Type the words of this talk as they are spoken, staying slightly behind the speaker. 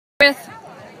With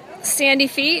Sandy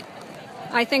Feet.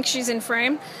 I think she's in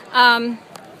frame. Can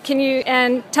you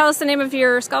tell us the name of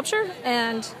your sculpture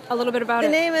and a little bit about it?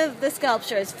 The name of the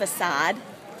sculpture is Facade,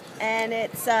 and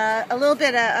it's a little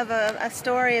bit of a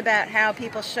story about how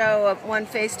people show one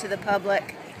face to the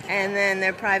public and then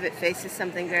their private face is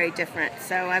something very different.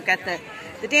 So I've got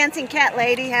the dancing cat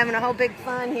lady having a whole big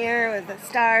fun here with the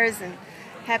stars and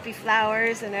happy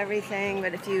flowers and everything,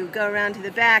 but if you go around to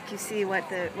the back you see what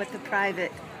the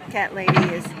private cat lady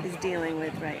is dealing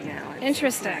with right now.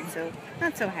 Interesting.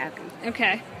 Not so happy.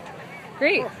 Okay.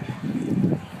 Great.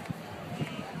 Cool.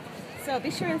 So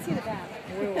be sure and see the back.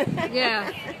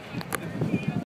 Yeah.